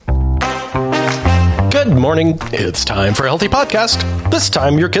Good morning. It's time for a healthy podcast. This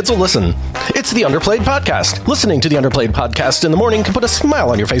time your kids will listen. It's the Underplayed Podcast. Listening to the Underplayed Podcast in the morning can put a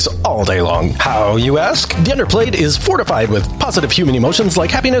smile on your face all day long. How, you ask? The Underplayed is fortified with positive human emotions like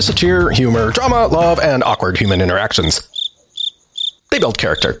happiness, cheer, humor, drama, love, and awkward human interactions. They build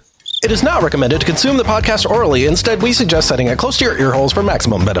character. It is not recommended to consume the podcast orally. Instead, we suggest setting it close to your ear holes for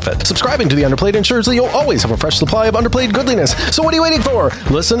maximum benefit. Subscribing to the Underplayed ensures that you'll always have a fresh supply of Underplayed goodliness. So what are you waiting for?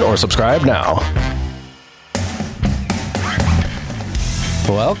 Listen or subscribe now.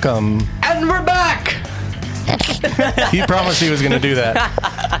 Welcome. And we're back! He promised he was going to do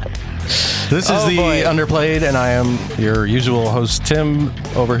that. This is the boy. Underplayed, and I am your usual host, Tim.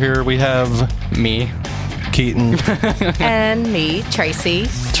 Over here we have Me. Keaton. And me, Tracy.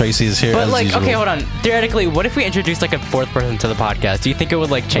 Tracy is here But as like, usual. okay, hold on. Theoretically, what if we introduced like a fourth person to the podcast? Do you think it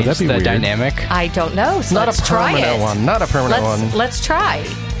would like change that'd the be weird. dynamic? I don't know. So Not a let's try permanent it. one. Not a permanent one. Let's try.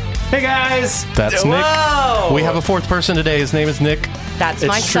 Hey guys! That's Whoa! Nick. We have a fourth person today. His name is Nick. That's It's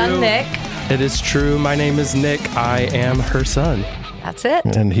my son, true. Nick. It is true. My name is Nick. I am her son. That's it.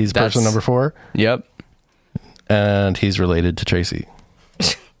 And he's person number 4. Yep. And he's related to Tracy.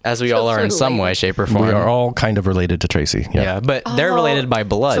 As we all are in some way, shape, or form. We are all kind of related to Tracy. Yeah. Yeah, but they're related by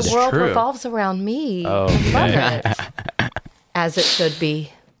blood. The world true. revolves around me. Oh, I love it. As it should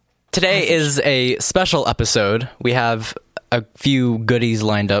be. Today is a special episode. We have a few goodies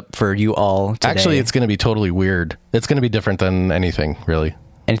lined up for you all today. Actually, it's going to be totally weird. It's going to be different than anything, really.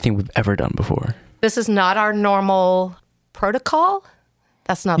 anything we've ever done before. This is not our normal protocol.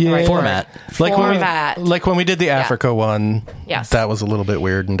 That's not the right Format. word. Like when we did the Africa one, Yes. that was a little bit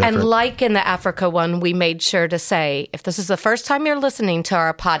weird and different. And like in the Africa one, we made sure to say, if this is the first time you're listening to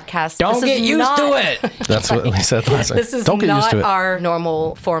our podcast, Don't this get is used not, to it. That's what we said last time. This is Don't get used not to it. our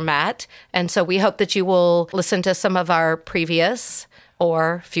normal format. And so we hope that you will listen to some of our previous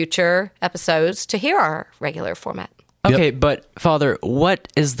or future episodes to hear our regular format. Okay, but Father, what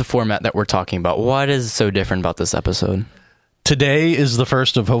is the format that we're talking about? What is so different about this episode? Today is the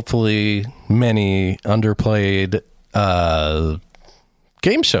first of hopefully many underplayed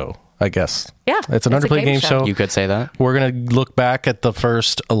game show, I guess. Yeah, It's an it's a underplayed game game show. You could say that. We're going to look back at the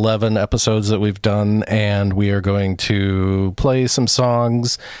first 11 episodes that we've done, and we are going to play some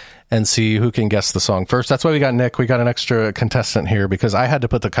songs and see who can guess the song first. That's why we got Nick. We got an extra contestant here because I had to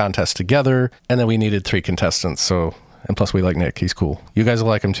put the contest together, and then we needed 3 contestants. So, and plus we like Nick. He's cool. You guys will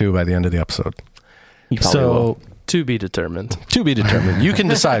like him too by the end of the episode. You probably will. To be determined. To be determined. You can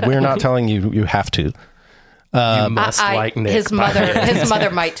decide. We're not telling you you have to. You must like Nick. His mother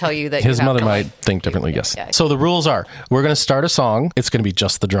might tell you that His you have mother to might like. think differently, yes. Yeah. So the rules are, we're going to start a song. It's going to be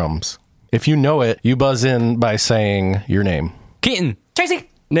just the drums. If you know it, you buzz in by saying your name. Keaton. Tracy.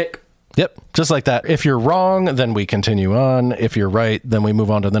 Nick. Yep, just like that. If you're wrong, then we continue on. If you're right, then we move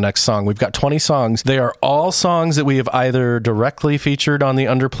on to the next song. We've got 20 songs. They are all songs that we have either directly featured on the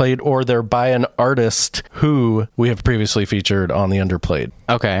Underplayed or they're by an artist who we have previously featured on the Underplayed.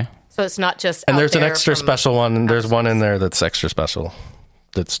 Okay. So it's not just And out there's an there extra from- special one. There's one in there that's extra special.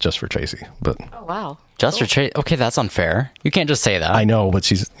 That's just for Tracy. But Oh, wow. Just for Tracy. Okay, that's unfair. You can't just say that. I know, but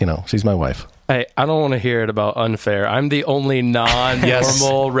she's my wife. Hey, I don't want to hear it about unfair. I'm the only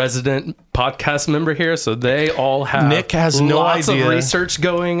non-normal resident podcast member here, so they all have Nick has no lots idea. of research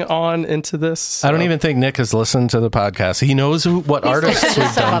going on into this. So. I don't even think Nick has listened to the podcast. He knows what artists Listened to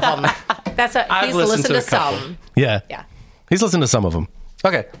we've some done. of them. I've He's listened listened to to a couple. some. Yeah. Yeah. He's listened to some of them.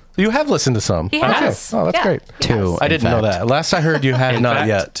 Okay. You have listened to some. He has. Okay. Oh, that's Yeah. great. He 2. has. I didn't know that. Last I heard, you had In not fact,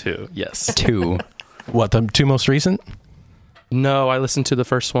 yet. 2, yes. 2. What, the 2 most recent? No, I listened to the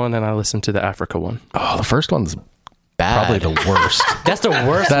first one and I listened to the Africa one. Oh, the first one's Bad. probably the worst. That's the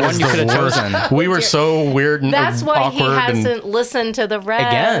worst That one is you the could have worst. chosen. We were so weird and That's why he awkward. hasn't listened to the rest.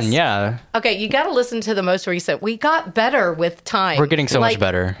 Again, yeah. Okay, you got to listen to the most recent. We got better with time. We're getting so much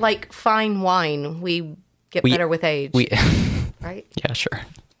better. Like fine wine, we get better with age. Right? Yeah, sure.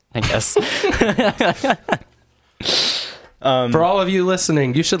 I guess. For all of you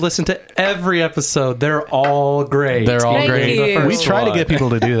listening, you should listen to every episode. They're all great. They're all Thank great. you. We try to get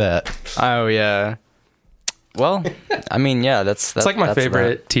people to do that. Oh, yeah. Well, I mean, yeah, that's It's like my that's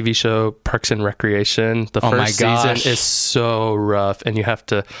favorite TV show, Parks and Recreation. The Oh my first gosh. season is so rough, and you have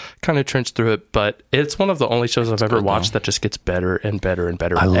to kind of trench through it. But it's one of the only shows I've ever good, watched though. that just gets better and better and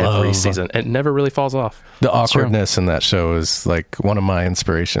better I every love- season. It never really falls off. The awkwardness in that show is like one of my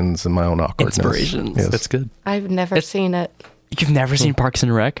inspirations and my own awkwardness. Inspirations. Yes. It's good. I've never seen it. You've never seen Parks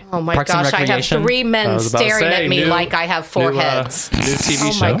and Rec? Oh my Parks and gosh, I have Recreation? 3 I men was about to staring say, at me new- like I have 4 heads. New TV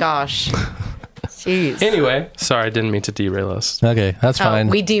Oh show. my gosh. Jeez. Anyway, sorry, I didn't mean to derail us. Okay, that's fine.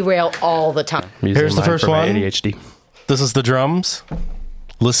 We derail all the time. I'm using Here's the mine first for my one. ADHD. This is the drums.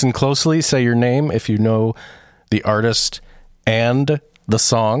 Listen closely. Say your name if you know the artist and the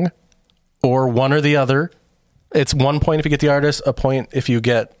song, or one or the other. It's 1 point if you get the artist, a point if you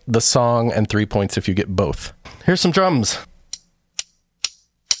get the song, and 3 points if you get both. Here's some drums.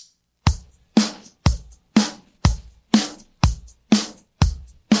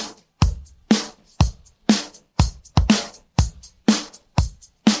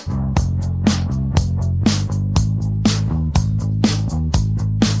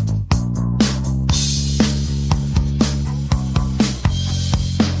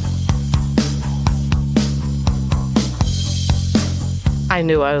 I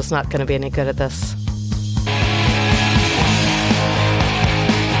knew I was not going to be any good at this.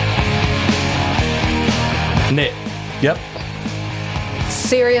 Nick, Yep.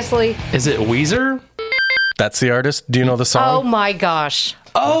 Seriously? is it Weezer? That's the artist. Do you know the Oh song? my gosh.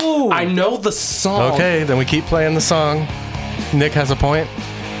 Oh, I know the song. Okay, then we keep playing the song. Nick has a point.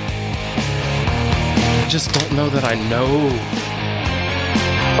 I just don't know that I know.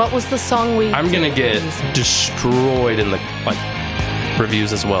 What was the song we... I'm gonna get destroyed in the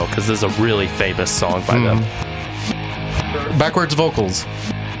reviews as well because there's a really famous song by them. Backwards vocals.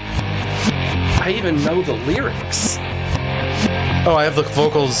 I even know the lyrics. Oh, I have the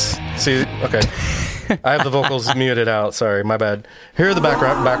vocals. See, okay. I have the vocals muted out. Sorry, my bad. Here are the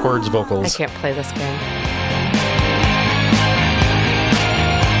backwards I vocals. can't play this game.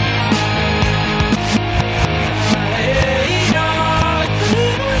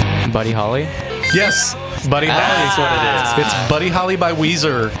 Buddy Holly. Yes, Buddy Holly is what it is. It's Buddy Holly by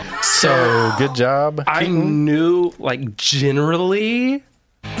Weezer. So, good job. I knew generally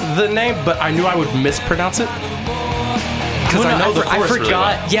the name, but I knew I would mispronounce it because I know the chorus I forgot. really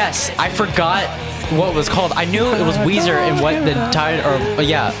well. Yes, I forgot what it was called. I knew it was Weezer and what the title. Or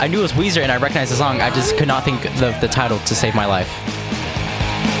yeah, I knew it was Weezer and I recognized the song. I just could not think of the title to save my life.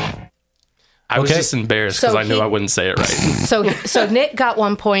 I was Okay. just embarrassed because So I knew he- I wouldn't say it right. So Nick got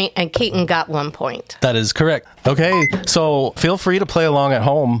 1 point and Keaton got 1 point. That is correct. Okay, so feel free to play along at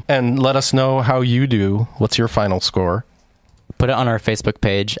home and let us know how you do. What's your final score? Put it on our Facebook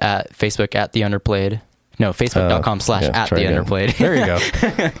page at Facebook at the Underplayed. No, facebook.com/@the try again. Underplayed. There you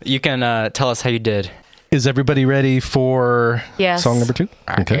go. You can tell us how you did. Is everybody ready for Yes. song number 2?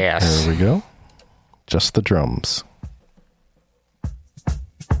 Okay, Yes. here we go. Just the drums.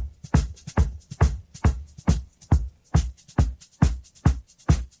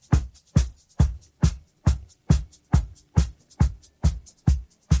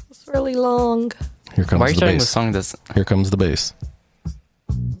 It's really long. Here comes Why are you the starting with bass. song this? Here comes the bass.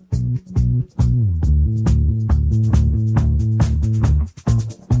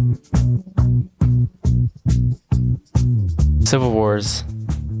 Civil Wars.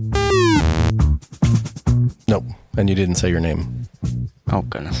 Nope, and you didn't say your name. Oh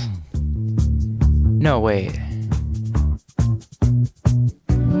goodness. No, wait.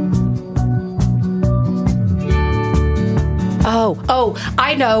 Oh,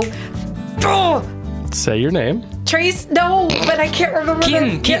 I know. Oh, Say your name. Trace, no, but I can't remember.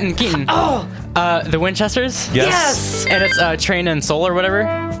 Keaton. Oh, The Winchesters? yes. And it's Train and Soul or whatever?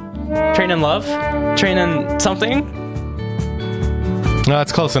 Train and Love? Train and something? No,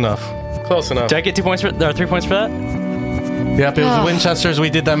 that's close enough. Close enough. Did I get 2 points or 3 points for that? Yep, it was the Winchesters. We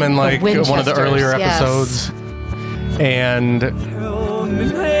did them in one of the Winchesters, earlier yes. episodes. And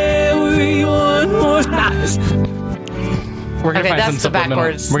We're gonna Okay, find that's some the subliminal.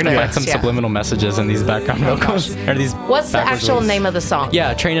 backwards We're gonna find lyrics, some yeah. subliminal messages in these background vocals. Or these. What's the backwards actual lyrics. name of the song?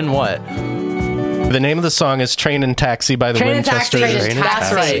 Yeah, Train and what? the name of the song is Train and Taxi by the Train and Winchesters. Taxi. Train and That's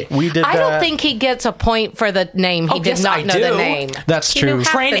Taxi. right. We did I don't that. think he gets a point for the name. He Oh, did yes, not I know do. the name. That's He knew true. half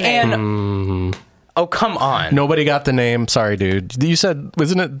Train the name. and. Oh, come on. Nobody got the name. Sorry, dude. You said,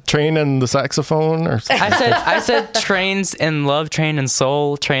 wasn't it Train and the Saxophone or something? I said trains and love, train and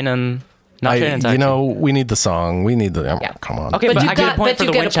soul, train and not train and taxi. You know, we need the song. We need the. Come on. Okay, But but you I get a got- point but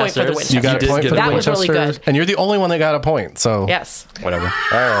for the you get a point for the Winchesters. You got You a point did for get the That was really Winchesters, good. and you're the only one that got a point. So Yes. Whatever.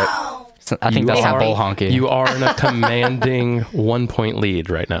 all right. I think that's not bull honky. You are in a commanding 1 point lead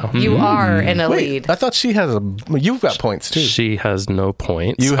right now. You are in a lead. I thought she has a. You've got points too. She has no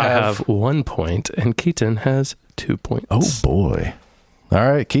points. You I have- have 1 point, and Keaton has 2 points. Oh boy.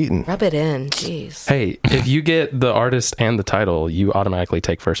 All right, Keaton. Rub it in. Jeez. Hey, if you get the artist and the title, you automatically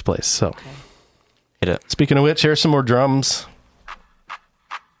take first place. So Hit it. Speaking of which, here's some more drums.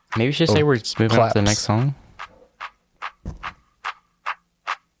 Maybe we should say we're just moving on to the claps. next song.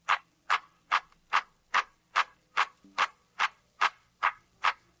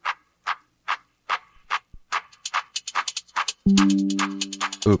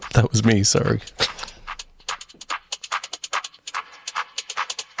 Oop, that was me. Sorry.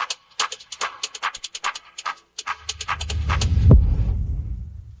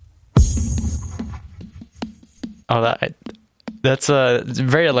 Oh, that's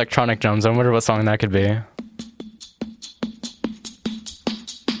very electronic drums. I wonder what song that could be.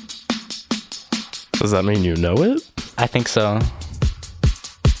 Does that mean you know it? I think so.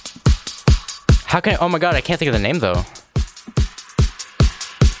 How can oh my god, I can't think of the name though.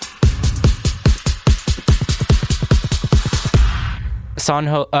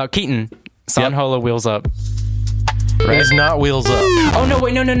 Keaton. San Holo Wheels Up. Right? It is not Wheels Up. Oh no,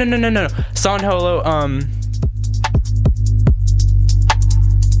 wait, no. San Holo,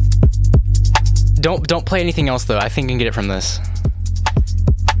 Don't play anything else though. I think you can get it from this.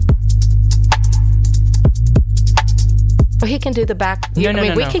 Well, he can do the back. We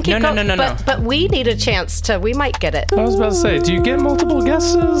can keep going. But we need a chance to. We might get it. I was about to say, do you get multiple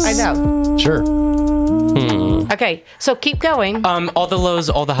guesses? I know. Sure. Okay, so keep going. All the Lows,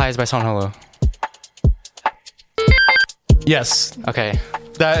 All the Highs by San Holo. Yes. Okay.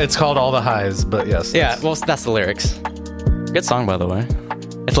 It's called All the Highs, but yes. Yeah, well, that's the lyrics. Good song, by the way.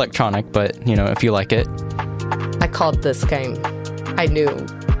 It's electronic, but, if you like it. I called this game. I knew.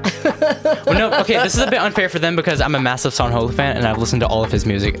 Well, no, okay, this is a bit unfair for them because I'm a massive San Holo fan, and I've listened to all of his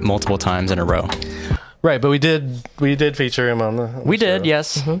music multiple times in a row. Right, but we did feature him on the We show. did,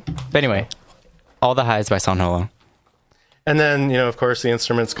 yes. Mm-hmm. But anyway, All the Highs by San Holo. And then, of course, the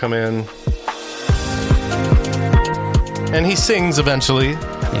instruments come in. And he sings eventually.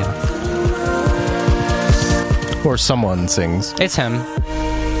 Yeah. Or someone sings. It's him.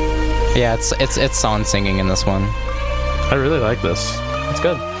 Yeah, it's San singing in this one. I really like this. It's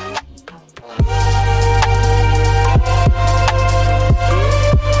good.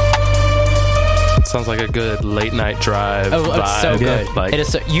 Sounds like a good late night drive Oh, vibe. it's so good. Like, It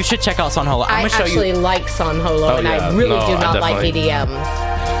is. You should check out San Holo. I actually like San Holo, and I really do not like EDM.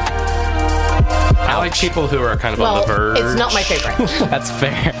 I like people who are kind of on the verge. It's not my favorite. That's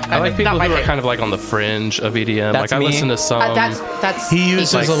fair. I like people who are kind of like on the fringe of EDM. That's like I me. listen to some. That's he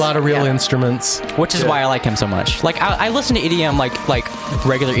uses a lot of real instruments, which is why I like him so much. Like I listen to EDM, like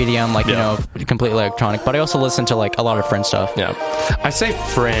regular EDM, completely electronic. But I also listen to like a lot of fringe stuff. Yeah, I say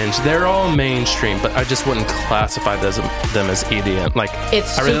fringe. They're all mainstream, but I just wouldn't classify them as EDM. Like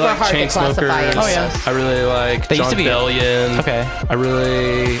it's I really super like hard to classify Chainsmokers. it. Oh yeah, I really like They used John to be- Bellion. Okay. I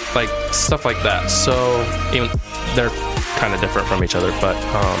really like stuff like that. So even they're kind of different from each other, but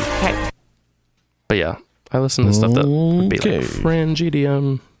yeah, I listen to stuff that would be like fringe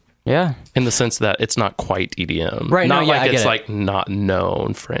EDM. Yeah, in the sense that it's not quite EDM, right? Not No, like I get it's it. like not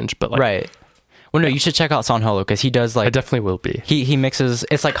known fringe, but like right. Well, no, you should check out San Holo because he does like. I definitely will be. He mixes.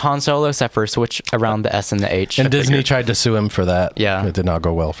 It's like Han Solo, except for switch around the S and the H. And Disney tried to sue him for that. Yeah, it did not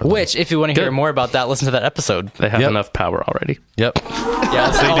go well for them. Which, if you want to hear more about that, listen to that episode. They have enough power already. Yep. Yeah,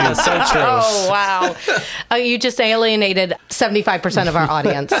 that's so true. Oh wow! You just alienated 75% of our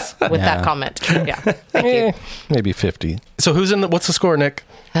audience with that comment. Yeah, thank you. Maybe 50. So who's in the? What's the score, Nick?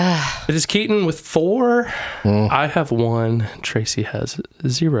 It is Keaton with 4. I have 1. Tracy has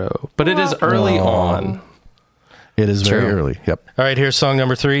 0. But it is early on. It is very early. Yep. All right, here's song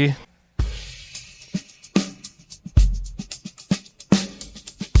number 3.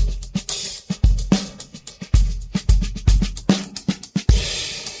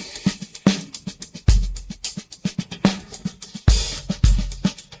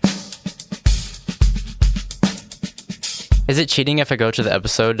 Is it cheating if I go to the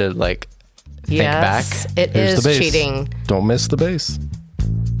episode to like think back? It Here's is the bass. cheating. Don't miss the bass.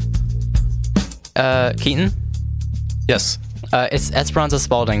 Keaton? Yes. It's Esperanza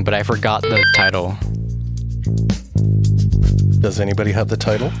Spalding, but I forgot the title. Does anybody have the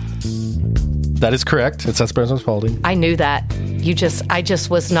title? That is correct. It's Esperanza Spalding. I knew that. I just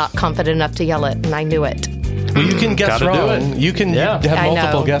was not confident enough to yell it, and I knew it. Well, you can guess Gotta do wrong. it. You can have I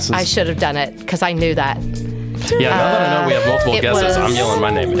multiple know. guesses. I should have done it because I knew that. Yeah, now that I know we have multiple it guesses, was- I'm yelling my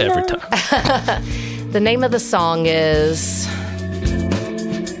name every time. The name of the song is.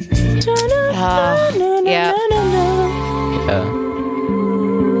 Yeah.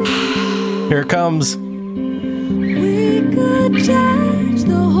 Here it comes. We could change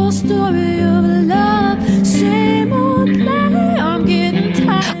the whole story of love. Same old play, I'm getting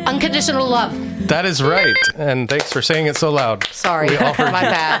tired. Unconditional Love. That is right. And thanks for saying it so loud. Sorry, We all heard my you.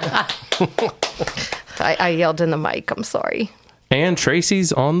 bad. I yelled in the mic. I'm sorry. And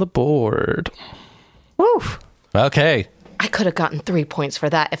Tracy's on the board. Woo! Okay. I could have gotten 3 points for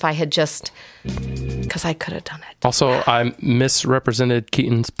that if I had just, because I could have done it. Also, I misrepresented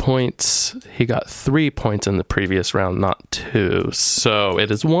Keaton's points. He got 3 points in the previous round, not 2. So it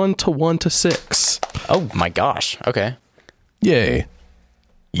is 1 to 6. Oh my gosh. Okay. Yay.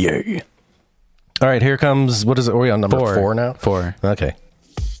 Yay. All right, here comes, what is it? Are we on number 4 now? 4. Okay.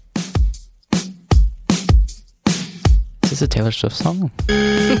 this a Taylor Swift song?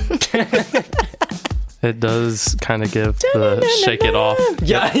 It does kind of give the shake it off.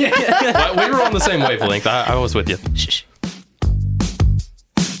 Yeah. But we were on the same wavelength. I was with you. Shh.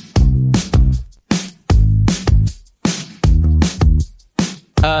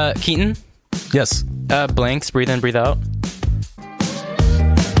 Keaton? Yes. Blanks, breathe in, breathe out.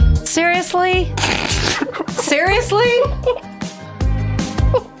 Seriously? Seriously?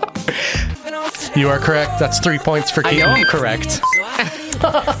 You are correct. That's 3 points for I Keaton. know I'm correct.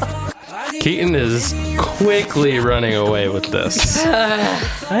 Keaton is quickly running away with this. I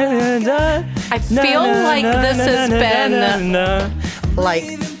feel like this has been like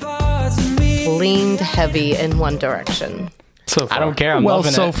leaned heavy in one direction. So far. I don't care. I'm Well,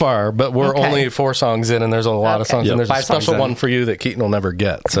 loving so it. far, but we're Okay. only 4 songs in, and there's a lot of Okay. songs, and there's a 5 songs special in. one for you that Keaton will never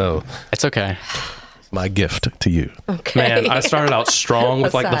get. So, It's okay. my gift to you. Okay. Man, I stared out strong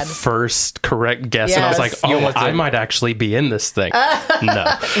with That's like the sad. first correct guess, and I was like, Yes. "Oh, I might actually be in this thing." No,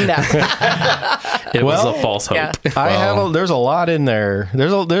 No. it was Well, a false hope. Yeah. There's a lot in there.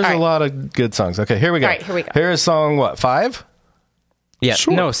 There's a right. lot of good songs. Okay, here we go. All right, here we go. Here is song what? 5? Yeah.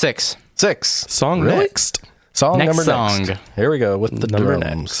 Sure. No, 6. 6. Song Really? next. Song Next number song. next. Here we go with the Number drums.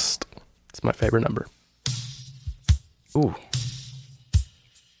 next. It's my favorite number. Ooh.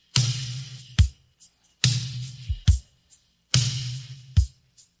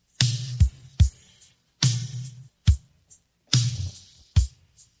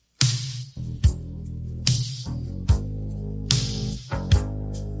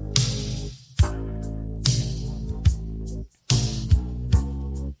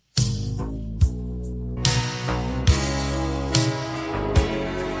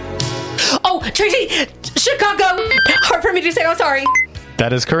 Oh, Tracy, Chicago. Hard for me to say. I'm sorry.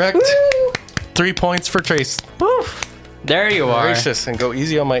 That is correct. 3 points for Trace. There you are. Gracious, and go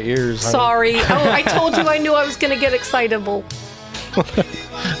easy on my ears. honey. Sorry. Oh, I told you I knew I was going to get excitable.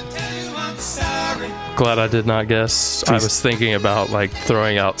 Glad I did not guess. I was thinking about like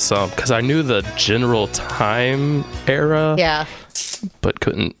throwing out some because I knew the general time era, Yeah. but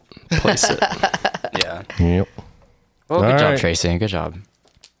couldn't place it. Yeah. Yep. Well, good All job, right. Tracy. Good job.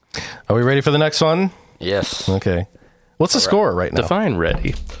 Are we ready for the next one? Yes. Okay. What's the score right now? Define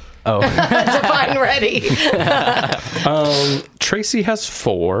ready. Define ready. Tracy has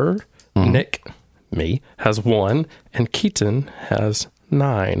 4. Nick, me, has 1, and Keaton has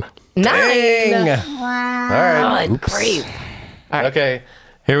 9. 9. Dang. All right. Good grief. Okay.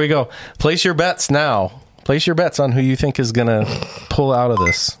 Here we go. Place your bets now. Place your bets on who you think is going to pull out of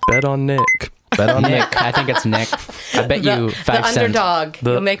this. Bet on Nick. Bet on Nick. Nick. I think it's Nick. I bet you The 5 cents. underdog.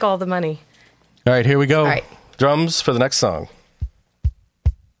 You'll make all the money. All right, here we go. All right. Drums for the next song.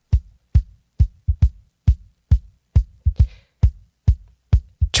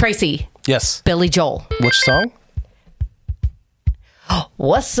 Tracy, Yes. Billy Joel. Which song?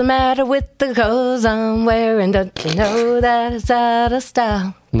 What's the matter with the clothes I'm wearing? Don't you know that it's out of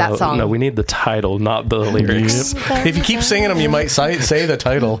style? That song. No, we need the title, not the lyrics. If you keep singing them, you might say the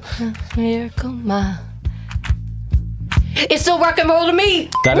title. Miracle Man. It's still rock and roll to me.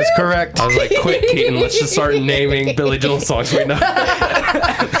 That is correct. I was like, quick, Keaton, let's just start naming Billy Joel songs we know.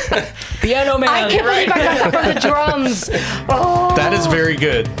 Piano Man. I can't believe I got that from the drums. Oh, That is very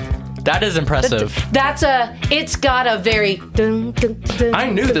good. That is impressive. it's got a very. Dun, dun, dun,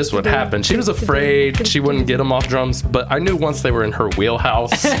 I knew this would happen. She was afraid she wouldn't get them off drums, but I knew once they were in her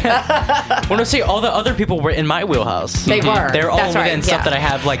wheelhouse. Well, no, see, all the other people were in my wheelhouse. They were. They're all That's within right, stuff yeah. that I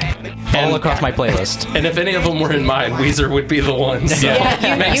have, like, all across my playlist. And if any of them were in mine, Weezer would be the one. So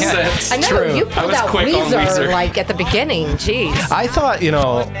Yeah, makes you, sense. I know True. you I pulled was out quick on Weezer, Weezer. like at the beginning. Jeez. I thought,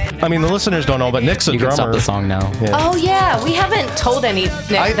 I mean, the listeners don't know, but Nick's a You can drummer. stop the song now. Oh yeah, we haven't told them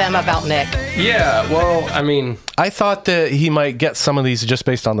about Nick. Yeah, well, I mean, I thought that he might get some of these just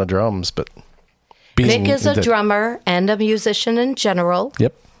based on the drums, but Nick is a drummer and a musician in general.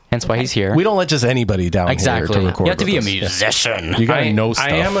 Yep. Hence why he's here. We don't let just anybody down Exactly. here to record. You have to be a with us. musician. You gotta know stuff.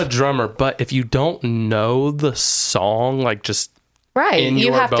 I am a drummer, but if you don't know the song, like just Right. in You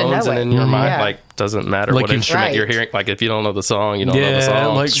your have to bones know and it. in your mind, Yeah. like doesn't matter Like what you- instrument you're Right. hearing. Like if you don't know the song, you don't know the Yeah,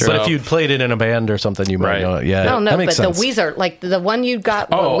 song. like, but if you'd played it in a band or something, you might Right. know it. Yeah, No, that but makes sense. the Weezer, like the one you got.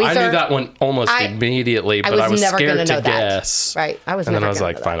 Oh, Weezer, I knew that one almost I- immediately, but I was never scared gonna to know that. guess. Right. I was And then never I was gonna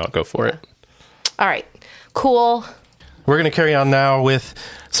like, know fine, that. I'll go for it. All right. Cool. We're going to carry on now with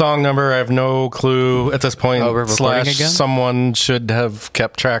song number. I have no clue at this point. Oh, we're recording / again? someone should have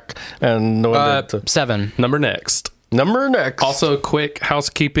kept track and know to 7. Number next. number next. Also, quick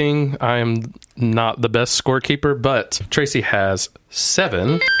housekeeping. I am not the best scorekeeper, but Tracy has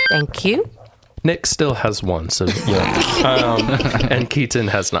 7. Thank you. Nick still has 1, so and Keaton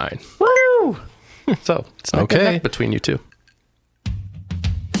has 9. Woo! So it's not good enough between you two.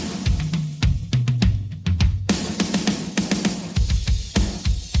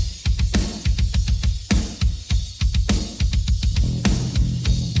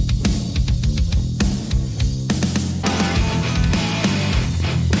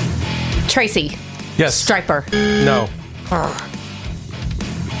 Tracy. Yes. Striper. No.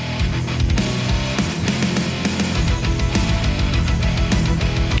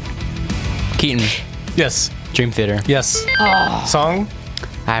 Keaton. Yes. Dream Theater. Yes. Song?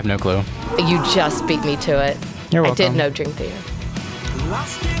 I have no clue. You just beat me to it. You're I did welcome. know Dream Theater.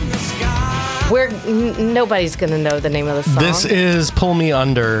 Nobody's going to know the name of the song. This is Pull Me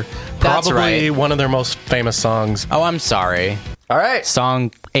Under. That's Probably right. one of their most famous songs. Oh, I'm sorry. All right.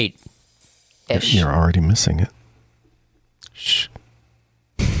 Song 8. Ish. You're already missing it. Shh.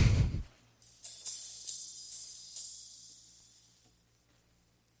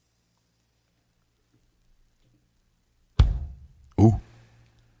 Ooh.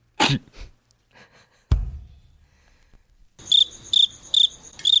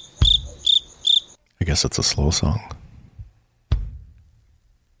 I guess it's a slow song.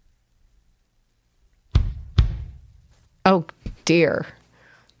 Oh, dear.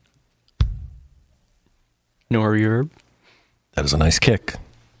 No reverb. That is a nice kick.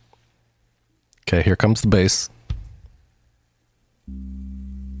 Okay, here comes the bass.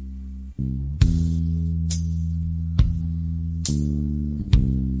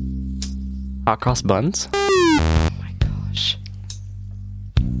 Hot cross buns. Oh, my gosh.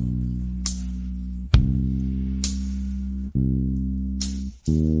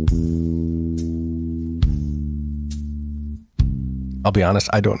 I'll be honest,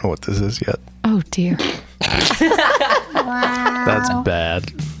 I don't know what this is yet. Oh, dear. That's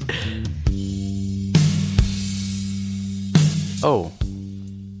bad. Oh.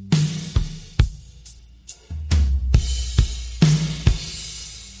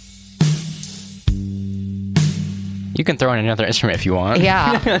 You can throw in another instrument if you want.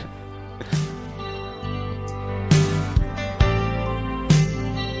 Yeah.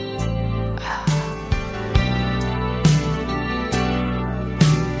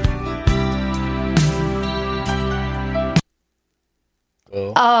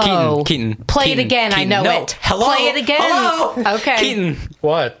 Oh, Keaton. play Keaton, it again. I Keaton. know No. it. Hello? Play it again. Hello? Okay. Keaton.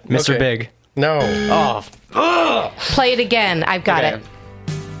 What? Mr. Okay. Big. No. Oh. Play it again. I've got Okay. it.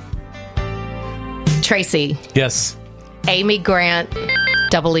 Tracy. Yes, Amy Grant.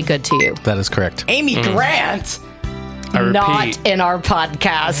 Doubly Good to You. that is correct. Amy Grant. I repeat. Not in our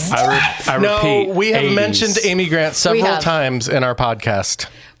podcast. I No, repeat. we have 80s. mentioned Amy Grant several have. times in our podcast.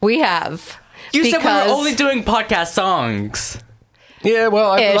 We have. You said we Because- were only doing podcast songs. Yeah,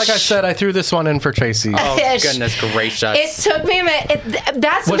 well, Ish. like I said, I threw this one in for Tracy. Oh, Ish. goodness gracious. It took me a minute.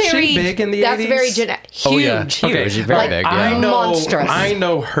 That's Was she very big in the That's 80s? very huge. Oh, yeah. Okay, she's very Like, big. I Yeah. know, Monstrous. I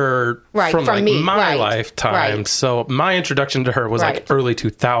know her Right, from from like me, my right, lifetime. right. So my introduction to her was Right. like early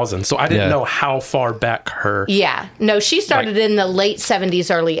 2000s. So I didn't Yeah. know how far back her. Yeah. No, she started in the late 70s,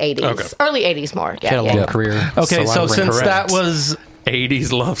 early 80s. Okay. Early 80s more. She had a Yeah. long career. Okay, so I'm since correct. that was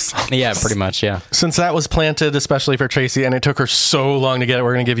 80s love song. Yeah, pretty much, yeah. planted, especially for Tracy, and it took her so long to get it,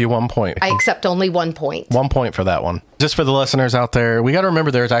 we're going to give you 1 point. I accept only 1 point. 1 point for that one. Just for the listeners out there, we got to remember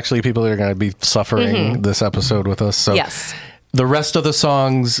there's actually people that are going to be suffering this episode with us. So Yes. the rest of the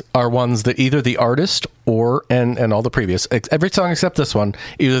songs are ones that either the artist or and all the previous, every song except this one,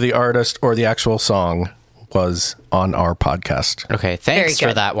 either the artist or the actual song was on our podcast. Okay, thanks Very for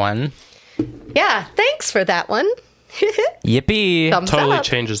good. that one. Yeah. Thanks for that one. Yippee. Thumbs Totally up.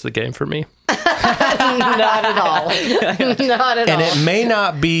 changes the game for me. Not at all. Not at And all. it may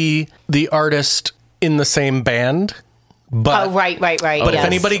not be the artist in the same band, but Oh, right. But yes. if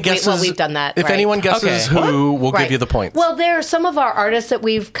anybody guesses, Well, we've done that. If right. anyone guesses Okay. who, we'll Right. give you the point. Well, there are some of our artists that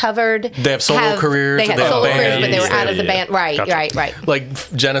we've covered. They have solo careers, They had they have solo careers, bands. but they were out of the Yeah. band. Right, Gotcha. right.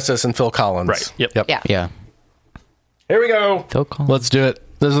 Like Genesis and Phil Collins. Right. Yep. Yeah. Yeah. Here we go. Phil Collins. Let's do it.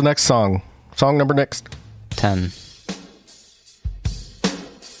 This is the next song. Song number next. 10.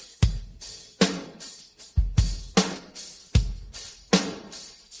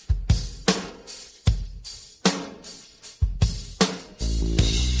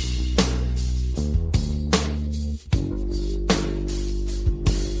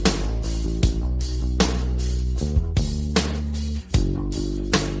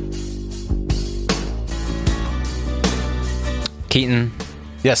 Keaton.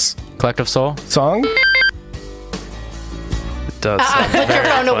 Yes. Collective Soul. Song? It does. Put your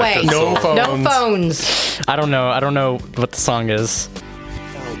phone away. No phones. No phones. I don't know what the song is.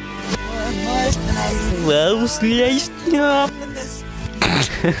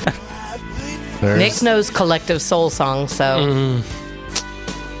 Nick knows collective soul songs, so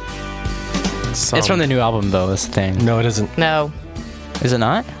It's from the new album, though, this thing. No, it isn't. no. Is it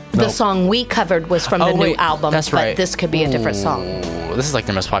not? The song we covered was from the new wait, album, that's but right. this could be a different song. Ooh, this is like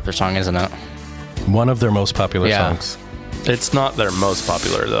their most popular song, isn't it? One of their most popular Yeah. songs. It's not their most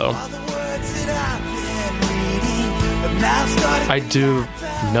popular, though. I do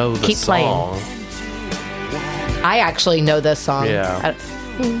know the Keep playing. song. I actually know this song. Yeah.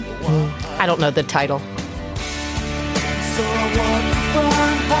 I don't know the title.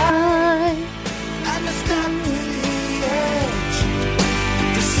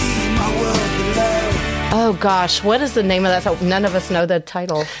 Oh gosh, what is the name of that song? None of us know the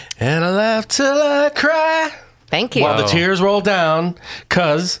title. And I laugh till I cry Thank you. while the tears roll down,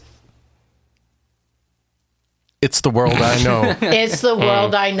 'cause it's the world I know. It's the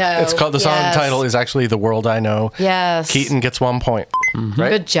world I know. It's called, the song Yes. title is actually The World I Know. Yes. Keaton gets 1 point. Right?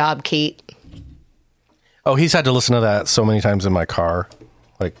 Good job, Keat. Oh, he's had to listen to that so many times in my car.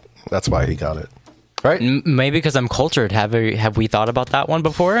 Like, that's why he got it. Right? Maybe because I'm cultured. Have we thought about that one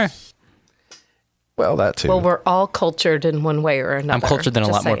before? Well, that too. Well, we're all cultured in one way or another. I'm cultured than a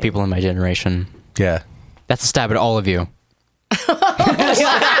Just lot more saying. people in my generation. yeah. That's a stab at all of you.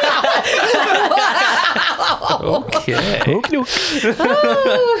 Okay.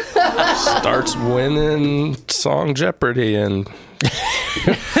 Starts winning Song Jeopardy and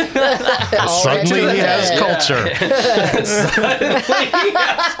Suddenly he has culture.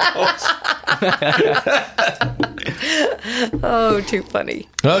 Oh, too funny.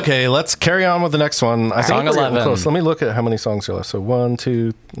 Okay, let's carry on with the next one. I think Song we're getting 11. close. Let me look at how many songs are left. So 1,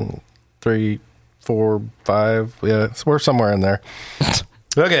 2, 3, 4, 5. Yeah, so we're somewhere in there.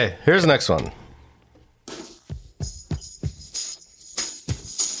 Okay, here's the next one.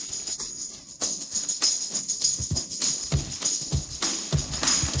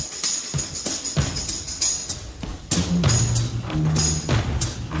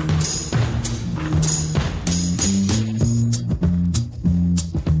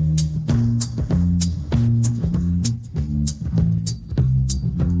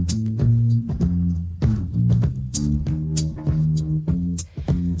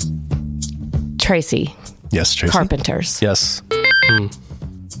 Tracy. Yes, Tracy. Carpenters. Yes.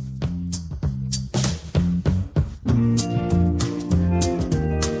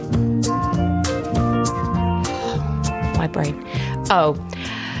 My brain. Oh.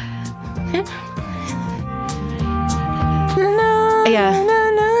 Yeah.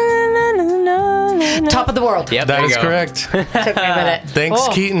 Top of the world. Yep, That there is you go. correct. Took me a minute. Thanks,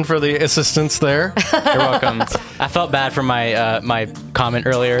 Oh. Keaton, for the assistance there. You're welcome. I felt bad for my my comment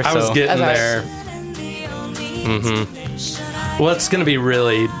earlier. I was so. getting Okay. there. What's going to be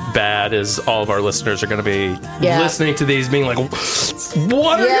really bad is all of our listeners are going to be Yeah. listening to these being like,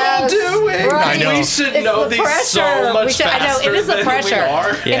 what are Yes, y'all doing? right. I know. We should It's know the these pressure. so much I know, faster it is the than pressure. we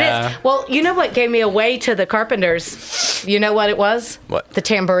are. Yeah. It is. Well, you know what gave me away to the Carpenters? You know what it was? What? The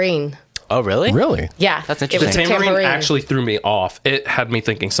tambourine. Oh, really? Really? Yeah. That's it interesting. was The the tambourine actually threw me off. It had me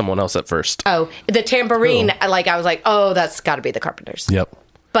thinking someone else at first. Oh, the tambourine, like I was like, oh, that's got to be the Carpenters. Yep.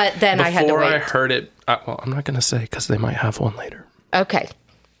 But then I had to Before I wait. heard it, well, I'm not going to say because they might have one later. Okay.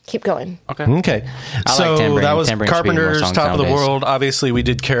 Keep going. Okay. Okay. I So like tambourine. that was Tambourine should be in more Carpenter's songs Top of the nowadays. World. Obviously, we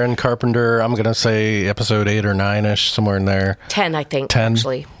did Karen Carpenter. I'm going to say episode 8 or 9-ish, somewhere in there. 10, I think, 10.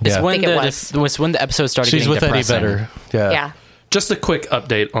 actually. It's Yeah. when think it was when the episode started She's getting with Eddie depressing. Vedder. Yeah. Yeah. Just a quick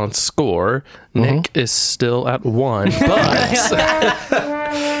update on score. Nick is still at 1,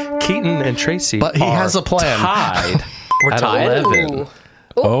 but Keaton and Tracy But he are has a plan. tied. We're at tied? 11.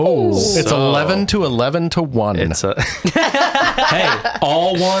 Oh. It's So- 11 to 11 to 1. It's a hey,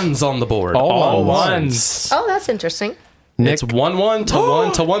 all ones on the board. All ones. Oh, that's interesting. It's 1-1 to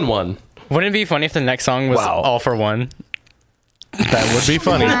 1 to 1-1. Wouldn't it be funny if the next song was Wow. all for one? That would be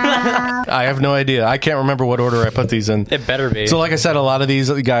funny. I have no idea. I can't remember what order I put these in. It better be. So, like I said, a lot of these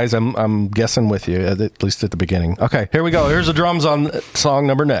guys, I'm guessing with you, at least at the beginning. Okay, here we go. Here's the drums on song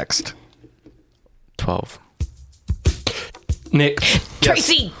number next. 12. Nick.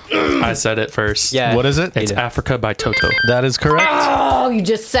 Tracy! I said it first. Yeah. What is it? It's Africa by Toto. That is correct. Oh, you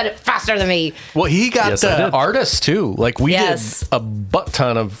just said it faster than me. Well, he got Yes, I did. artists too. Like we Yes. did a butt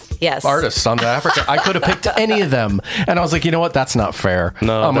ton of Yes. artists on the Africa. I could have picked any of them, and I was like, you know what? That's not fair.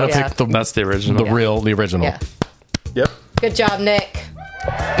 No, I'm gonna that's- pick that's the original. the original. Yeah. Yep. Good job, Nick.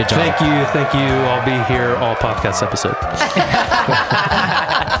 Good job. Thank you. I'll be here all podcast episode.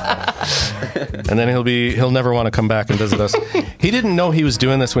 And then he'll never want to come back and visit us. He didn't know he was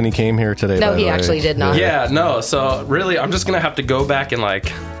doing this when he came here today. No, by he the way. actually did not. Yeah, no. So really, I'm just gonna have to go back and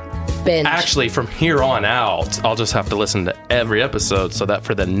like binge. Actually, from here on out, I'll just have to listen to every episode so that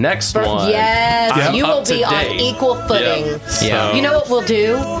for the next one, Yes, I'm you will up to be on date. equal footing. Yeah. Yeah. So You know what we'll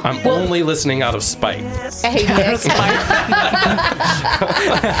do? I'm only listening out of spite. Hey, Nick.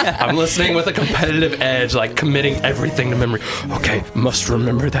 I'm listening with a competitive edge, like committing everything to memory. Okay, must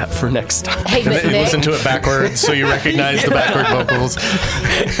remember that for next time. Hey, but You Nick. listen to it backwards so you recognize the backward vocals.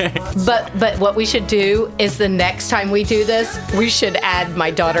 But what we should do is the next time we do this, we should add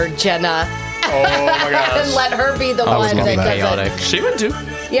my daughter Jenna Oh my and gosh. let her be the I was one gonna that be does chaotic. She would do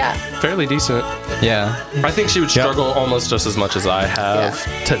it. Yeah. fairly decent. Yeah. I think she would struggle almost just as much as I have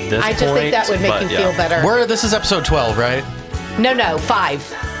to this point. I just think that would make but you yeah. feel better. This is episode 12, right? No,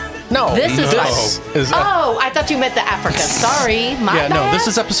 5. No. This is is Oh, I thought you meant the Africa. Sorry, my yeah, no, bad. this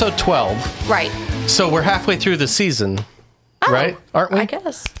is episode 12. Right. So we're halfway through the season, right? Aren't we? I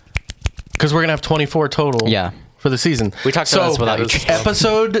guess. Because we're going to have 24 total Yeah. for the season. We talked about this without you.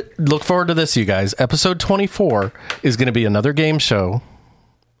 Episode, look forward to this, you guys. Episode 24 is going to be another game show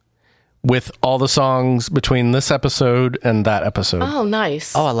with all the songs between this episode and that episode. Oh,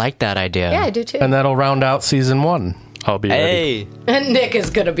 nice. Oh, I like that idea. Yeah, I do too. And that'll round out season 1. I'll be ready. Hey. And Nick is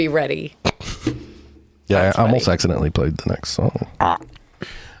going to be ready. Yeah, I almost accidentally played the next song. Are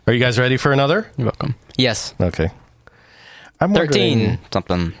you guys ready for another? You're welcome. Yes. Okay. I'm 13 wondering-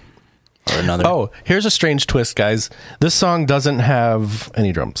 something or another. Oh, here's a strange twist, guys. This song doesn't have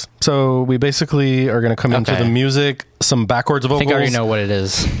any drums. So we basically are going to come into Okay. the music, some backwards I vocals, think I already know what it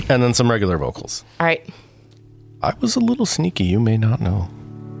is. and then some regular vocals. All right. I was a little sneaky. You may not know.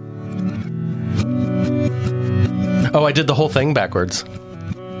 Oh, I did the whole thing backwards.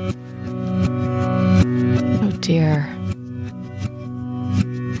 Oh, dear.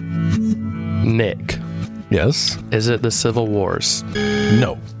 Nick, Yes. is it the Civil Wars?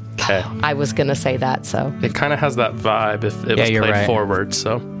 No. Okay. I was going to say that, so. It kind of has that vibe if it Yeah, was you're played right. forward,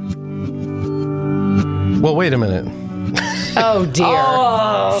 so. Well, wait a minute. Oh,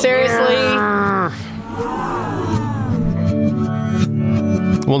 dear. Seriously?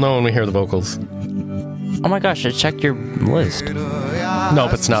 We'll know when we hear the vocals. Oh my gosh, I checked your list.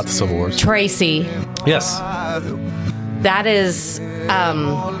 Nope, it's not the Civil Wars. Tracy, Yes. that is. I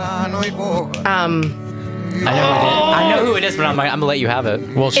know who it is, but I'm going to let you have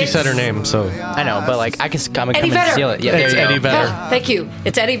it. Well, she It's- said her name, so I know, but like, I'm going to come Eddie and Vedder. steal it. Yeah, it's there you Eddie go. Vedder. Thank you.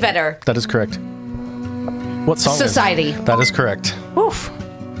 It's Eddie Vedder. That is correct. What song? Society. Is it? That is correct. Oof.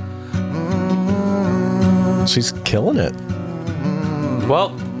 She's killing it. Well,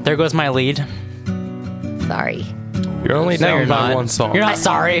 there goes my lead. Sorry. You're only No, down you're by not. one song. You're not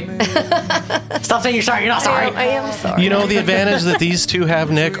sorry. Stop saying you're sorry. You're not sorry. I am sorry. You know the advantage that these two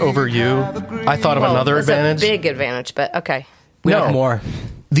have, Nick, over you? I thought of another it's advantage. a big advantage, but okay. We No. have more.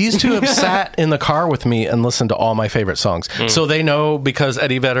 These two have sat in the car with me and listened to all my favorite songs. So they know because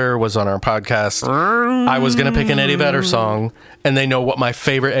Eddie Vedder was on our podcast, I was going to pick an Eddie Vedder song, and they know what my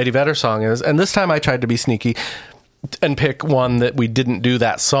favorite Eddie Vedder song is. And this time I tried to be sneaky and pick one that we didn't do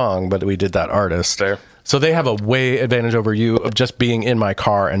that song, but we did that artist. Fair. So they have a way advantage over you of just being in my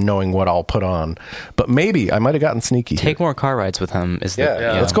car and knowing what I'll put on. But maybe I might have gotten sneaky. Take more car rides with him. Is the,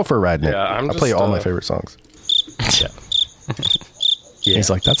 Yeah, let's go for a ride, Nick. Yeah, I'm I'll play you just, all my favorite songs. He's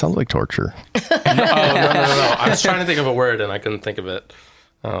like, that sounds like torture. Oh, no. I was trying to think of a word and I couldn't think of it.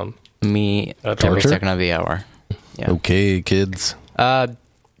 Me every torture? second of the hour. Yeah. Okay, kids.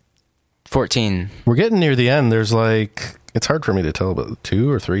 14. We're getting near the end. There's like, it's hard for me to tell, but 2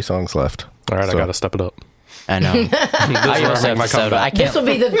 or 3 songs left. All right, So- I got to step it up. I know. This is where I also make have my to settle. comeback. I This can't.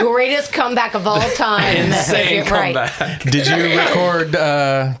 will be the greatest comeback of all time. Insane Right. comeback. Did you record?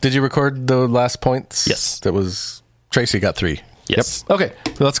 Did you record the last points? Yes. That was Tracy got 3. Yes. Yep. Okay.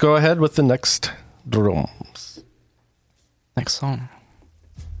 So let's go ahead with the next drums. Next song.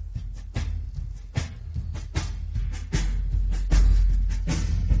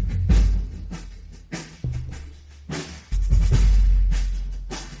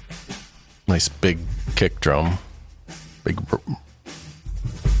 Nice big kick drum. Big.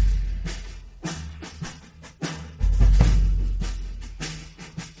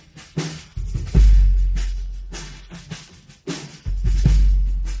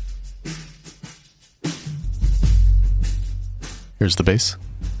 Here's the bass.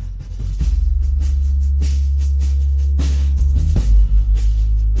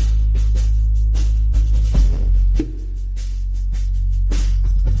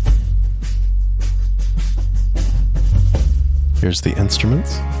 Here's the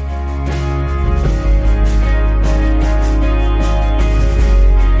instruments.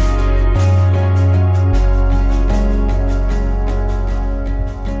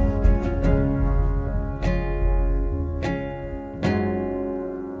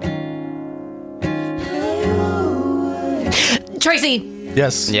 Tracy,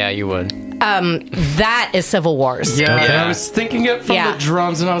 Yes. Yeah, you would. that is Civil Wars. Yeah, Yeah. and I was thinking it from Yeah. the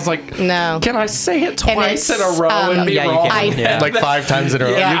drums, and I was like, No. can I say it twice in it's, a row and be yeah, you wrong? can. Yeah. Like 5 times in a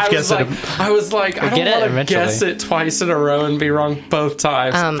row. Yeah, You've I was, guessed it. I was like, I get don't it want to eventually. guess it twice in a row and be wrong both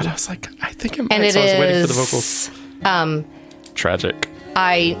times. But I was like, I think it might. And it So I was waiting for is. the vocals. Tragic.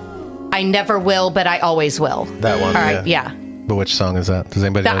 I never will, but I always will. That one, All right. yeah. Yeah. But which song is that? Does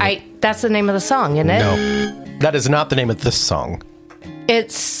anybody know? That's the name of the song, isn't it? No. That is not the name of this song.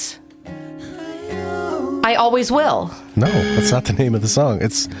 It's I always will. No, that's not the name of the song.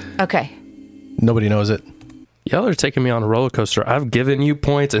 It's Okay. nobody knows it. Y'all are taking me on a roller coaster. I've given you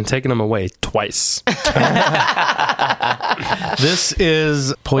points and taken them away twice. This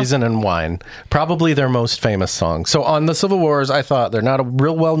is Poison and Wine, probably their most famous song. So on the Civil Wars, I thought they're not a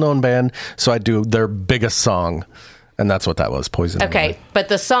real well-known band, so I do their biggest song, and that's what that was, Poison and Okay, Wine. but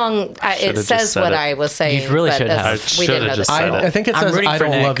the song it Should've just says said what it. I was saying. You really but should that's- have. I We should've didn't know just the said song. it. I think it I'm says, rooting I for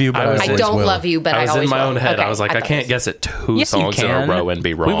don't Nick. love you, but I, I always don't will. love you, but I I was always in my will. own head. Okay. I was like, I can't guess it two Yes, you songs in a can. row and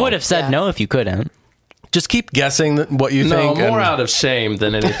be wrong. We would have said Yeah. no if you couldn't. Just keep guessing what you No, think. more and- out of shame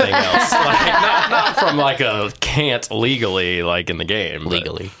than anything else. Like, not from like a can't legally, like in the game. but-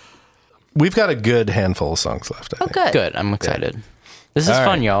 Legally. We've got a good handful of songs left, I Oh, think. good. Good. I'm excited. This is All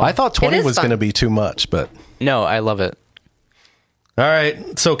fun, right. y'all. I thought 20 is was fun. going to be too much, but... No, I love it. All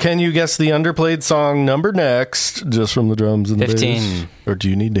right, so can you guess the underplayed song number next, just from the drums and the 15. bass? Or do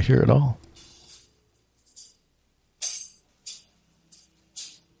you need to hear it all?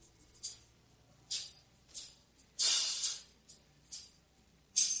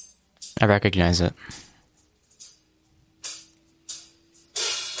 I recognize it.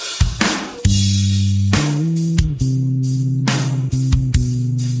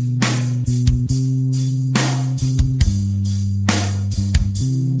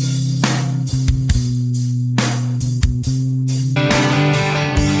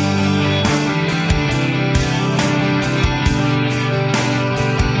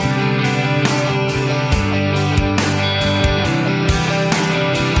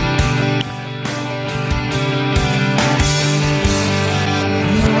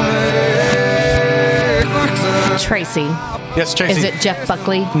 Tracy. Yes, Tracy. Is it Jeff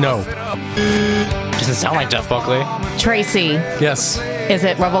Buckley? No. Doesn't sound like Jeff Buckley. Tracy. Yes. Is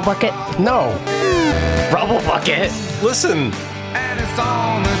it Rubble Bucket? No. Rubble Bucket. Listen. And it's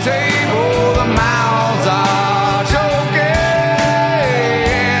on the table, the mouths are choking,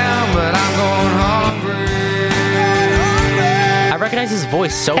 but I'm going hungry. I recognize his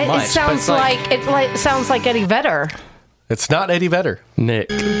voice so It, much. it sounds but like it sounds like Eddie Vedder. It's not Eddie Vedder. Nick.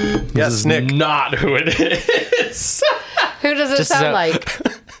 Yes, This is Nick. not who it is. Who does it Just sound that- like?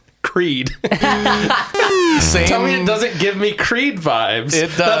 Creed. Same. Tell me it doesn't give me Creed vibes. It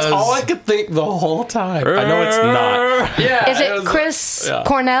does. That's all I could think the whole time. I know it's not. Yeah. Is it was- Chris yeah.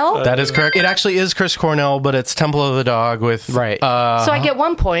 Cornell? That is correct. It actually is Chris Cornell, but it's Temple of the Dog with... Right. So I get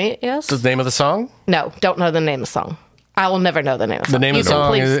 1 point, yes? the name of the song? No, don't know the name of the song. I will never know the name of the The song. name You of the can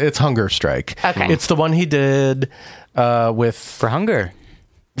song please- is it's Hunger Strike. Okay. It's the one he did with... For hunger.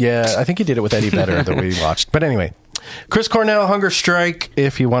 Yeah, I think he did it with Eddie Vedder that we watched. But anyway, Chris Cornell, Hunger Strike.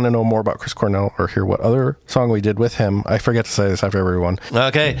 If you want to know more about Chris Cornell or hear what other song we did with him, I forget to say this after everyone.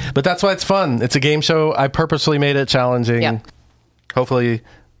 Okay, but that's why it's fun. It's a game show. I purposely made it challenging. Yep. Hopefully,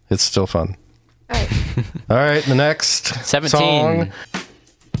 it's still fun. All right. All right, the next 17. song.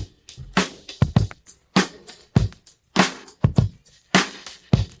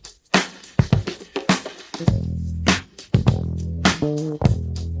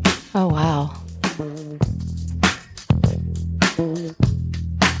 Oh, wow.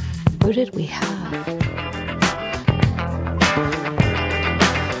 Who did we have?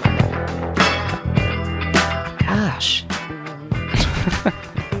 Gosh.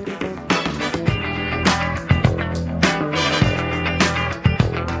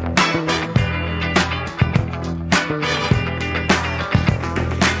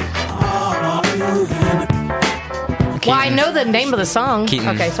 Well, I know the name of the song. Keaton.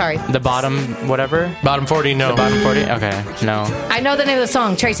 Okay, sorry. The bottom, whatever. Bottom 40, no. Bottom 40? Okay. No. I know the name of the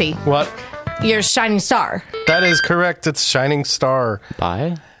song, Tracy. What? Your Shining Star. That is correct. It's Shining Star.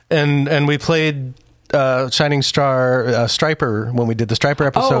 Bye. And we played Shining Star Striper when we did the Striper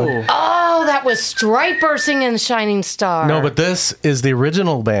episode. Oh, that was Striper singing Shining Star. No, but this is the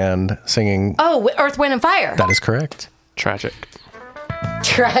original band singing. Oh, Earth, Wind, and Fire. That is correct. Tragic.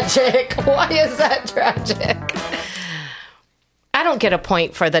 Tragic. Why is that tragic? I don't get a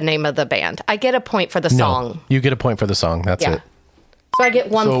point for the name of the band. I get a point for the song. No, you get a point for the song. That's Yeah. it. So I get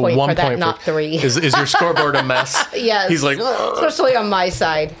one So point 1 for that, point not 3. Is your scoreboard a mess? Yes. He's like, especially on my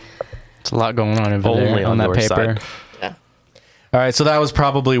side. It's a lot going on over Only there on on that your paper. side. Yeah. All right, so that was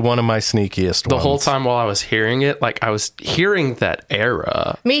probably one of my sneakiest The ones. whole time while I was hearing it, like I was hearing that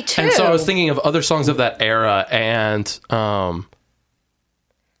era. Me too. And so I was thinking of other songs of that era, and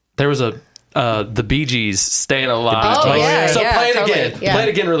there was the Bee Gees, "Staying Alive." Oh, yeah, so yeah, play it totally, again. yeah. Play it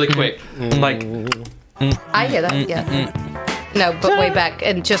again really quick. Like I hear that. Yeah. No, but way back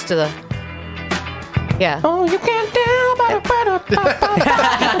and just to the. Yeah. Oh, you can't tell.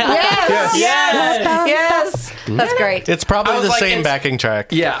 Yes. That's great. It's probably I was the like, same it's- backing track.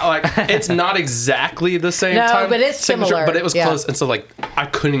 yeah, like it's not exactly the same No, time, but it's signature, similar. but it was Yeah. close, and so like I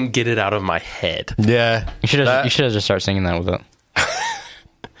couldn't get it out of my head. Yeah. You should have just started singing that with it.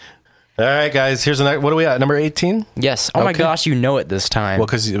 All right, guys. Here's what are we at? Number 18? Yes. Oh my Okay. gosh, you know it this time. Well,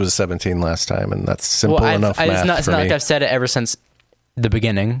 because it was 17 last time, and that's simple Well, enough math it's for not me. like I've said it ever since the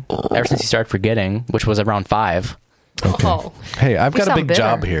beginning, ever since you started forgetting, which was around 5. Oh. Hey, I've You got a sound big bitter.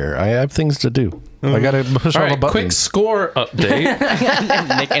 job here. I have things to do. I got to push All all the right, buttons. quick score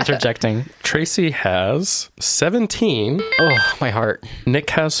update. Nick interjecting. Tracy has 17. Oh, my heart. Nick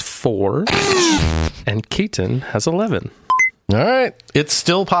has 4, and Keaton has 11. All right. It's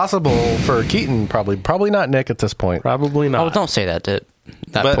still possible for Keaton, probably not Nick at this point. Probably not. Oh, don't say that to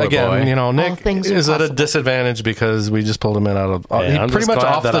that But poor again, boy. you know, Nick things are is at a possible. disadvantage because we just pulled him in out of Yeah, he I'm pretty just much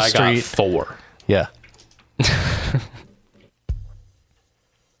glad off that the I got street. 4. Yeah.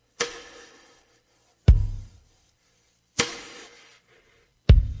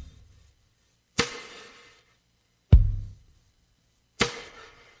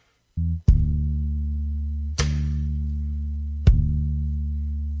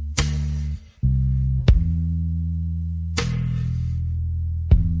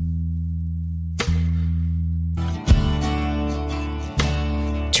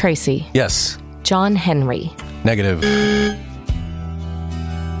 Tracy. Yes. John Henry. Negative.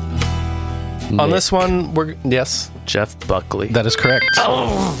 On this one, yes, Jeff Buckley. that is correct.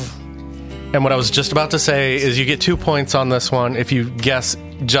 And what I was just about to say is you get 2 points on this one if you guess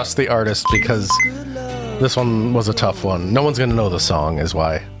just the artist, because this one was a tough one. No one's going to know the song is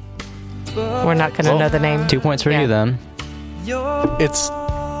why. We're not going to know the name. 2 points for Yeah. you then. It's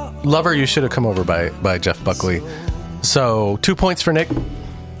Lover You Should Have Come Over by Jeff Buckley. So 2 points for Nick.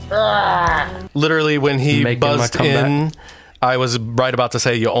 Literally, when he Making my buzzed comeback. in, I was right about to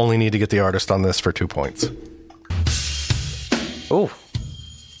say you only need to get the artist on this for 2 points. Oh.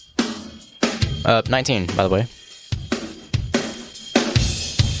 19, by the way.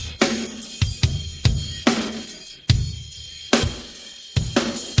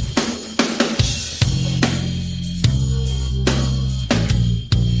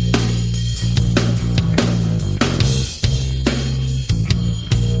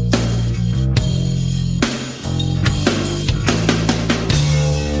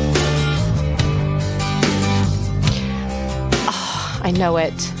 I know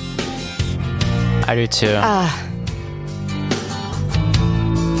it. I do too.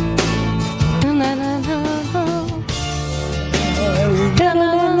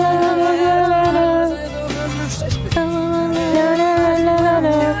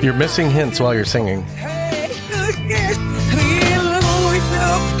 You're missing hints while you're singing.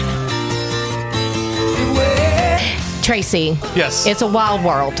 Tracy. Yes. It's a Wild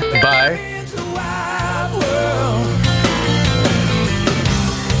World. By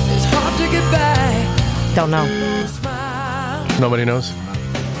Don't know. nobody knows.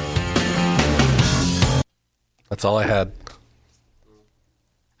 That's all I had.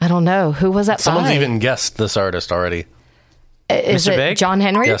 I don't know. Who was that Someone's by? even guessed this artist already. Is Mr. it Big? John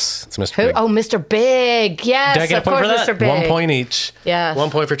Henry? Yes, it's Mr. Who? Big. Oh, Mr. Big. Yes, Did I get a of point course, for that? Mr. Big. 1 point each. Yeah. 1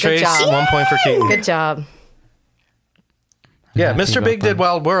 point for Good Trace, job. 1 point for Keaton. Good job. Yeah, Mr. Big did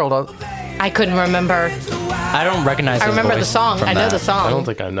Wild World. I couldn't remember. I don't recognize I his remember the voice song. from I know that. the song. I don't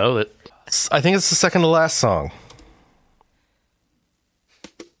think I know that. I think it's the second to last song.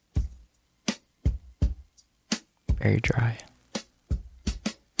 Very dry.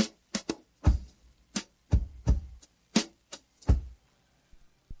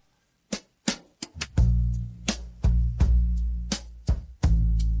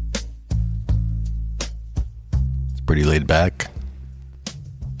 It's pretty laid back.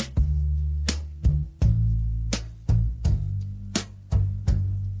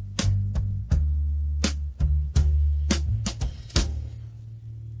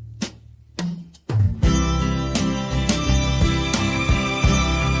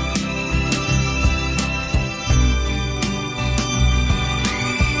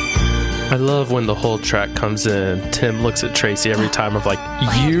 I love when the whole track comes in. Tim looks at Tracy every time of like,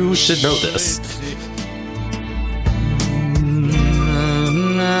 you should know this.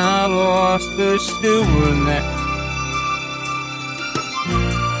 I lost the silver net.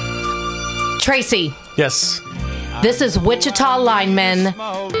 Tracy, Yes. this is Wichita Lineman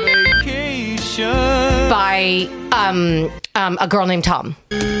by a girl named Tom.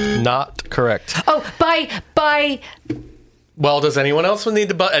 Not correct. Oh, by Well, does anyone else need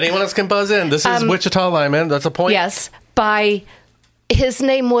to anyone else can buzz in? This is Wichita Lineman. That's a point. yes, by his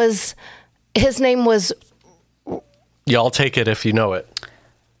name was Y'all take it if you know it.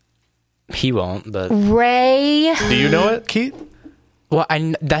 He won't, but Ray. Do you know it, Keith? well,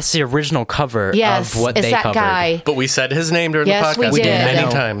 that's the original cover Yes, of what it's they that covered. guy. But we said his name during Yes, the we podcast did. many I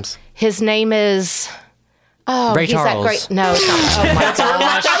know. times. His name is. Oh, Ray he's that Charles. great. No, it's not. Oh my gosh.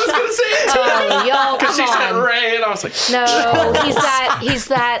 I was going to say it. Oh, yo, Because she come said on. Ray, and I was like, No, he's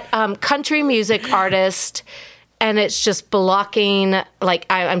that country music artist, and it's just blocking. Like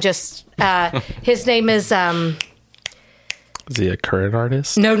I'm just. His name is. is he a current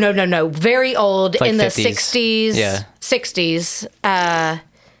artist? No. Very old Like in the 50s. 60s. Yeah. 60s.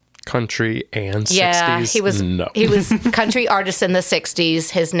 Country and 60s? Yeah, he was. No. He was country artist in the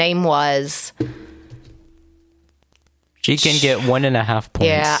 60s. His name was. She can get 1.5 points.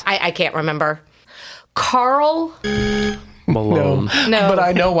 Yeah, I can't remember. Carl. Malone. No. But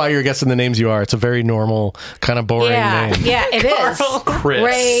I know why you're guessing the names you are. It's a very normal, kind of boring Yeah, name. yeah, it is. Chris.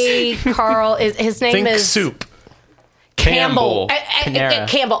 Ray Carl. His name Think is soup. Campbell. Panera.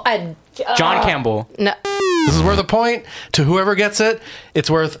 Campbell. John Campbell. No. This is worth a point to whoever gets it. It's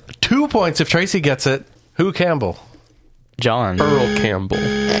worth 2 points if Tracy gets it. Who Campbell? John. Earl Campbell.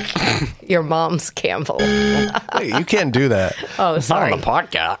 Your mom's Campbell. Hey, you can't do that. Oh, sorry.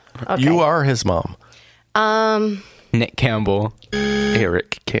 podcast. Okay. You are his mom. Nick Campbell.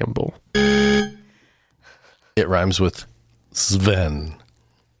 Eric Campbell. It rhymes with Sven.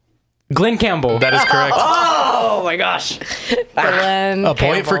 Glenn Campbell. That is correct. Oh my gosh. Glenn A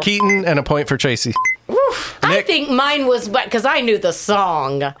point for Campbell. Keaton and a point for Tracy. I Nick. think mine was because I knew the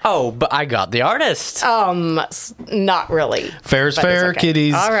song. Oh, but I got the artist. Not really. Fair's But it's fair, okay.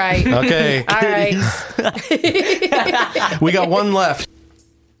 kiddies. All right. Okay. All right. We got one left.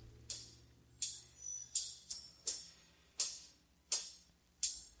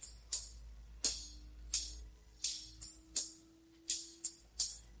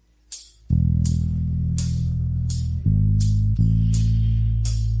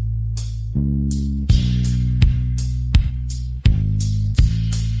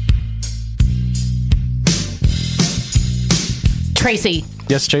 Tracy,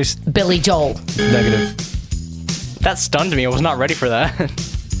 Yes, Chase. Billy Joel. Negative. That stunned me. I was not ready for that.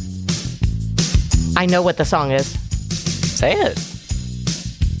 I know what the song is. Say it.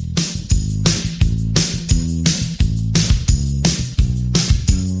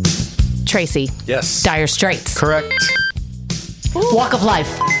 Tracy, Yes. Dire Straits. Correct. Walk of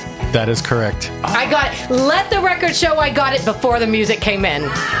Life. That is correct. I got it. Let the record show I got it before the music came in.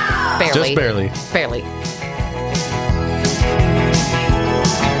 Barely. Just barely. Barely.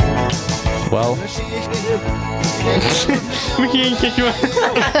 Well,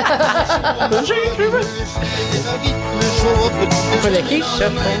 For the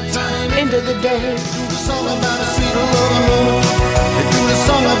end of the day.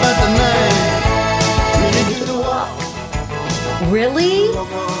 Really?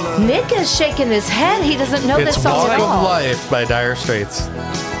 Nick is shaking his head. He doesn't know It's this song Walk at of all. Life by Dire Straits.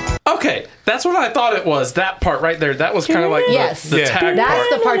 Okay, that's what I thought it was. That part right there. That was kind of like Yes. the Yeah. tag That's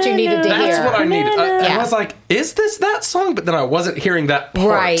part. the part you needed to That's hear. what I needed. I Yeah. was like, is this that song? But then I wasn't hearing that part.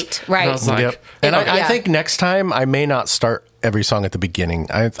 Right, right. And I was like, Yep. And I Yeah. think next time I may not start every song at the beginning.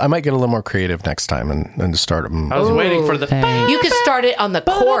 I might get a little more creative next time and just start them. I was waiting for the. You could start it on the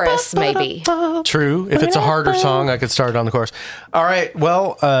chorus, maybe. True. If it's a harder song, I could start it on the chorus. All right.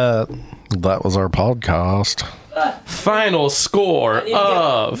 Well, that was our podcast. Final score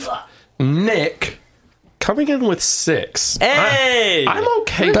of Nick coming in with 6. hey! I'm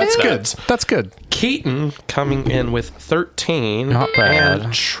okay with That's that. good. That's good. Keaton coming in with 13. Not bad.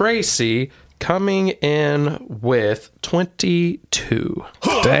 And Tracy coming in with 22.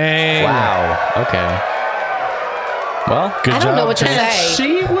 Dang. Wow. Okay. Well, Good I don't job. know what to Tracy. say.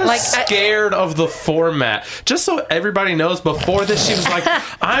 She was Like, scared of the format. Just so everybody knows, before this, she was like,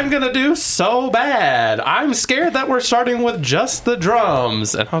 I'm going to do so bad. I'm scared that we're starting with just the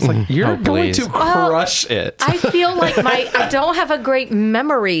drums. And I was like, you're Oh, going please. to crush it. I feel like I don't have a great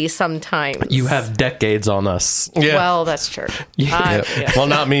memory sometimes. You have decades on us. Yeah. Well, that's true. Yeah. Well,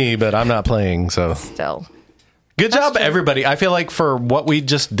 not me, but I'm not playing, so. Still. Good job, everybody. I feel like for what we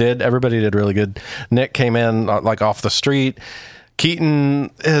just did, everybody did really good. Nick came in like off the street.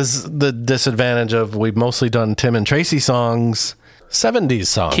 Keaton has the disadvantage of we've mostly done Tim and Tracy songs. 70s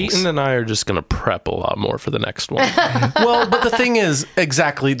songs. Keaton and I are just going to prep a lot more for the next one. Well, but the thing is,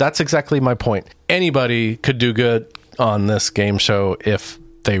 that's exactly my point. Anybody could do good on this game show if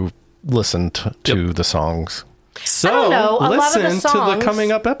they listened to the songs. So I don't know. A lot of the listen to the songs-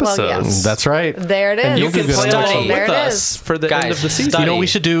 coming up episodes. Well, yes. That's right. There it is. And You can do good play on along Study. There with it us is. for the Guys, end of the season. study. You know what we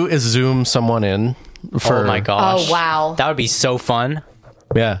should do is Zoom someone in for... Oh my gosh. Oh, wow. That would be so fun.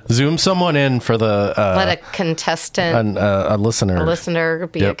 Yeah, Zoom someone in for the... Let a contestant, a listener. a listener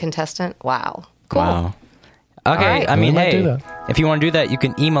be a Yep. contestant. Wow. Cool. Wow. Okay, right. I mean, We might do hey, that. if you want to do that, you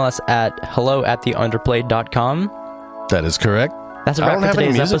can email us at hello@theunderplayed.com. That is correct. That's a I wrap don't for have any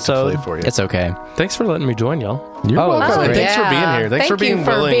today's music to episode. play for you. It's okay. Thanks for letting me join, y'all. You're Oh, welcome. that's And great. thanks for being here. Thanks for being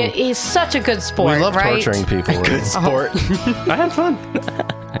willing. He's such a good sport. We love right? torturing people. Sport. I had fun.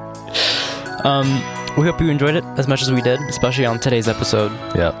 We hope you enjoyed it as much as we did, especially on today's episode.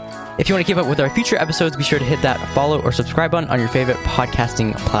 Yeah. If you want to keep up with our future episodes, be sure to hit that follow or subscribe button on your favorite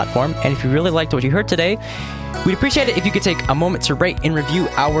podcasting platform. And if you really liked what you heard today, we'd appreciate it if you could take a moment to rate and review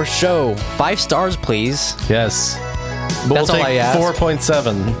our show. 5 stars, please. Yes. But That's we'll all take I ask.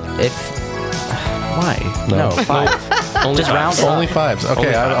 4.7. If why? No. 5. Only Just five. round up. Only 5s. Okay,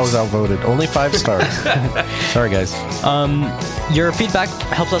 Only I was fives. outvoted. Only 5 stars. Sorry, guys. Your feedback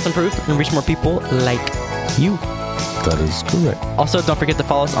helps us improve and reach more people like you. That is correct. Also, don't forget to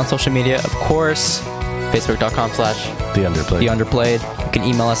follow us on social media, of course. Facebook.com/The The Underplayed. Underplayed. You can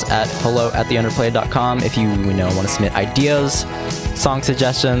email us at hello@theunderplayed.com if you want to submit ideas, song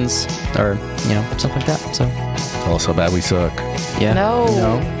suggestions, or stuff like that. So Also bad we suck. yeah. No.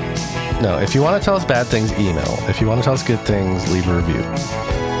 No, if you want to tell us bad things, email. If you want to tell us good things, leave a review.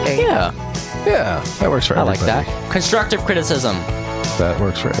 Yeah. Yeah, that works for I like everybody. that. Constructive criticism. That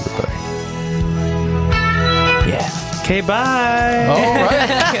works for everybody. Yeah. Okay, bye. All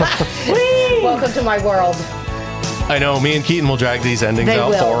right. Welcome to my world. I know, me and Keaton will drag these endings They out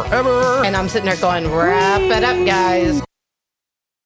will. forever. And I'm sitting there going, wrap it up, guys.